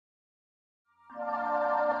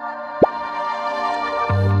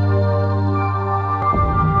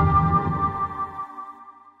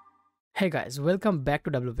Hey guys, welcome back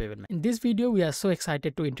to WP Event Manager. In this video, we are so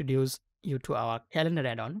excited to introduce you to our calendar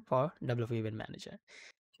add-on for WP Event Manager.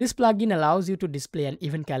 This plugin allows you to display an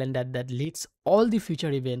event calendar that lists all the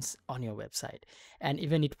future events on your website. And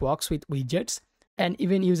even it works with widgets, and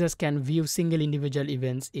even users can view single individual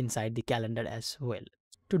events inside the calendar as well.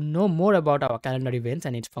 To know more about our calendar events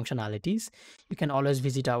and its functionalities, you can always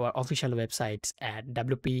visit our official websites at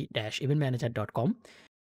wp-eventmanager.com.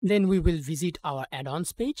 Then we will visit our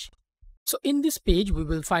add-ons page. So in this page, we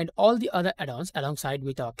will find all the other add-ons alongside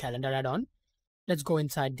with our calendar add-on. Let's go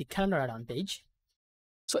inside the calendar add-on page.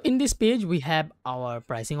 So in this page, we have our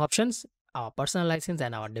pricing options, our personal license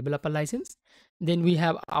and our developer license. Then we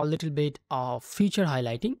have our little bit of feature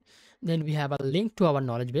highlighting. Then we have a link to our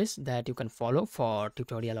knowledge base that you can follow for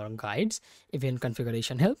tutorial or guides, event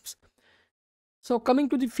configuration helps. So coming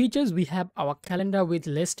to the features, we have our calendar with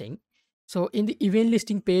listing. So in the event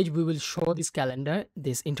listing page, we will show this calendar,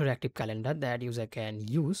 this interactive calendar that user can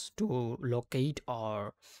use to locate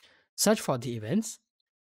or search for the events.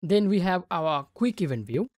 Then we have our quick event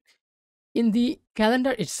view. In the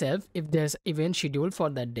calendar itself, if there's event scheduled for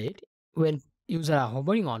that date, when user are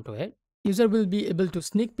hovering onto it, user will be able to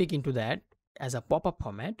sneak peek into that as a pop-up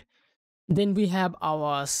format. Then we have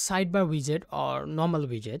our sidebar widget or normal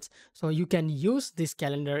widgets. So you can use this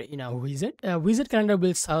calendar in a widget. A widget calendar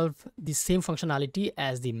will serve the same functionality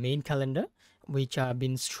as the main calendar, which are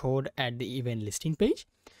being showed at the event listing page.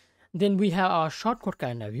 Then we have our shortcode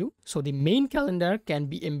calendar view. So the main calendar can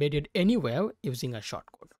be embedded anywhere using a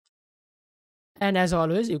shortcode. And as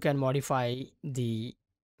always, you can modify the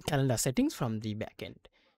calendar settings from the backend.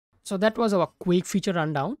 So that was our quick feature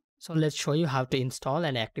rundown. So let's show you how to install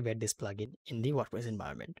and activate this plugin in the WordPress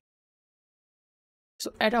environment.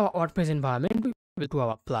 So at our WordPress environment, we will go to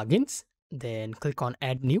our plugins, then click on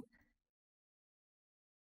add new.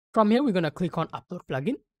 From here, we're going to click on upload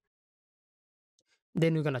plugin.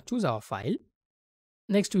 Then we're going to choose our file.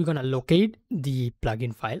 Next, we're going to locate the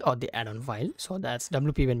plugin file or the add-on file. So that's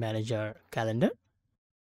WP Event Manager calendar.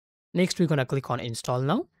 Next, we're going to click on install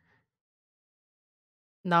now.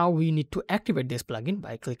 Now we need to activate this plugin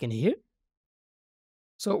by clicking here.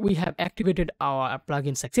 So we have activated our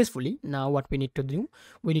plugin successfully. Now what we need to do,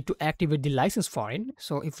 we need to activate the license for it.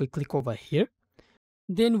 So if we click over here,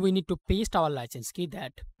 then we need to paste our license key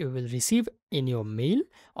that you will receive in your mail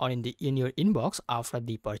or in your inbox after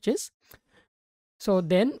the purchase. So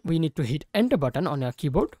then we need to hit enter button on your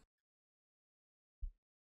keyboard.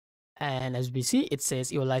 And as we see, it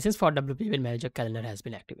says your license for WP Event Manager calendar has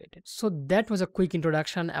been activated. So that was a quick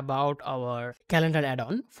introduction about our calendar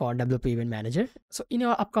add-on for WP Event Manager. So in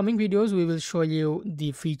our upcoming videos, we will show you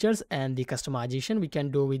the features and the customization we can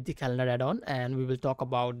do with the calendar add-on. And we will talk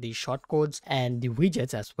about the shortcodes and the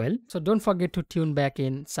widgets as well. So don't forget to tune back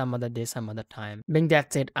in some other day, some other time. Being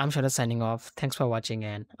that said, I'm Sharad signing off. Thanks for watching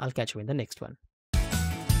and I'll catch you in the next one.